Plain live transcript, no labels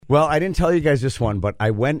Well, I didn't tell you guys this one, but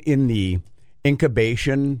I went in the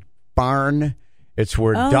incubation barn. It's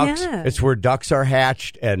where It's where ducks are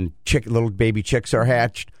hatched and little baby chicks are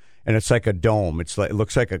hatched, and it's like a dome. It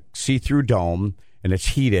looks like a see-through dome, and it's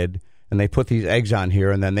heated, and they put these eggs on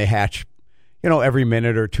here, and then they hatch. Every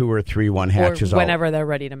minute or two or three, one hatches or whenever they're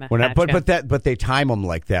ready to hatch. But they time them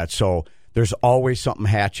like that, so there's always something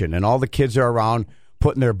hatching, and all the kids are around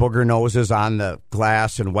putting their booger noses on the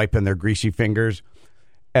glass and wiping their greasy fingers.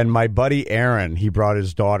 And my buddy Aaron, he brought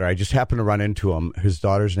his daughter. I just happened to run into him. His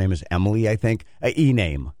daughter's name is Emily, I think, an E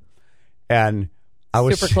name. And I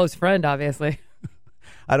was super close friend, obviously.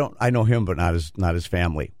 I know him, but not his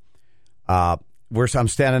family. I'm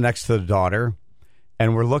standing next to the daughter,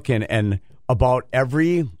 and we're looking, and about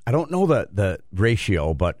every, I don't know the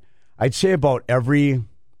ratio, but I'd say about every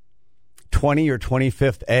 20 or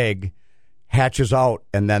 25th egg hatches out,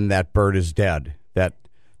 and then that bird is dead.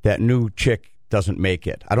 That new chick doesn't make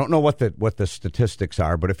it. I don't know what the statistics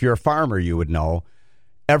are, but if you're a farmer, you would know.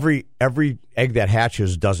 Every egg that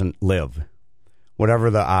hatches doesn't live, whatever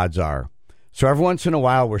the odds are. So every once in a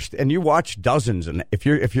while, and you watch dozens, and if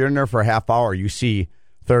you're in there for a half hour, you see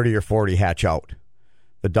 30 or 40 hatch out,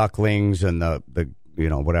 the ducklings and the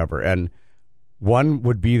whatever, and one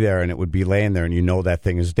would be there, and it would be laying there, and that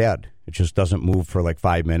thing is dead. It just doesn't move for like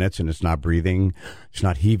 5 minutes, and it's not breathing, it's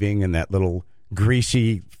not heaving, and that little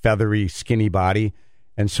greasy, feathery, skinny body.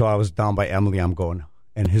 And so I was down by Emily. I'm going,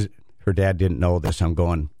 and her dad didn't know this. I'm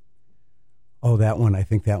going, oh, that one, I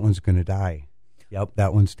think that one's going to die. Yep,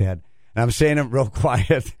 that one's dead. And I'm saying it real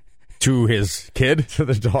quiet. To his kid? To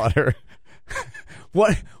the daughter.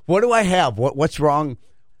 What do I have? What's wrong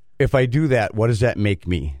if I do that? What does that make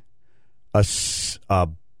me?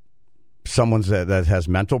 Someone that has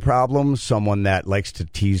mental problems, someone that likes to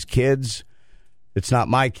tease kids. It's not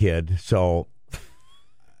my kid, so...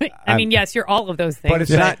 I mean, yes, you're all of those things. But it's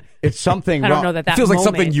not. It's something. I don't know that it feels like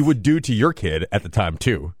something you would do to your kid at the time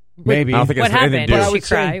too. Maybe. I don't think what it's anything happened? to do. Did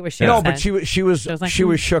she cry? Was she no, upset? but she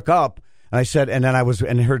was shook up. And I said, and then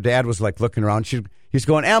and her dad was like looking around. He's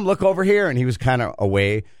going, Em, look over here, and he was kind of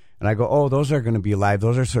away. And I go, oh, those are going to be alive.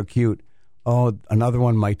 Those are so cute. Oh, another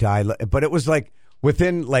one might die. But it was like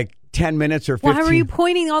within like 10 minutes or 15. Why were you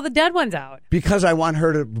pointing all the dead ones out? Because I want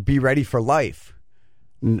her to be ready for life.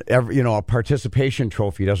 A participation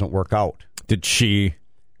trophy doesn't work out. Did she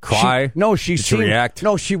cry? Did she react?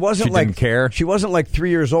 No, she wasn't. She didn't care. She wasn't like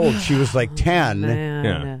 3 years old. She was like 10.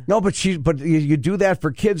 Yeah. No, but you do that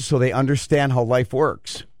for kids so they understand how life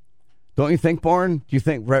works. Don't you think, Born? Do you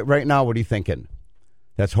think right now? What are you thinking?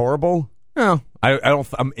 That's horrible. No, I don't.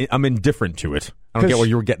 I'm indifferent to it. I don't get what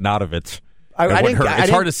you were getting out of it.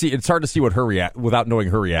 It's hard to see. It's hard to see what her without knowing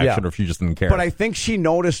her reaction, or if she just didn't care. But I think she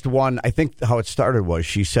noticed one. I think how it started was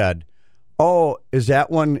she said, "Oh, is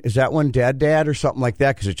that one Dad, or something like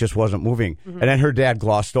that?" Because it just wasn't moving. Mm-hmm. And then her dad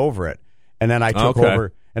glossed over it, and then I took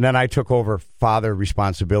over. And then I took over father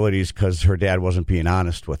responsibilities because her dad wasn't being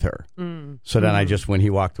honest with her. So then I just, when he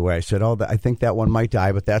walked away, I said, "Oh, I think that one might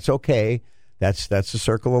die, but that's okay. That's the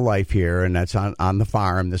circle of life here, and that's on the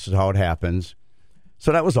farm. This is how it happens."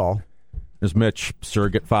 So that was all. There's Mitch,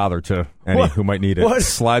 surrogate father to any who might need it. What?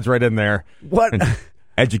 Slides right in there. What? And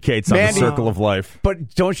educates on the circle of life.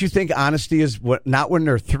 But don't you think honesty is not when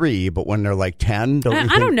they're 3, but when they're like 10?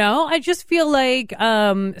 I don't know. I just feel like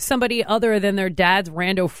somebody other than their dad's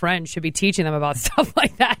rando friend should be teaching them about stuff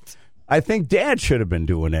like that. I think Dad should have been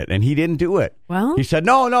doing it, and he didn't do it. Well, he said,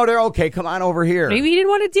 "No, they're okay. Come on over here." Maybe he didn't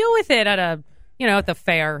want to deal with it at the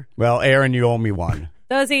fair. Well, Aaron, you owe me one.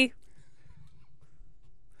 Does he?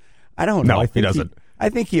 I don't know. No, he doesn't. I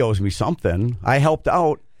think he owes me something. I helped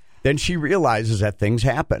out. Then she realizes that things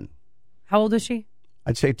happen. How old is she?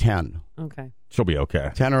 I'd say 10. Okay. She'll be okay.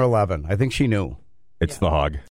 10 or 11. I think she knew. It's the hog.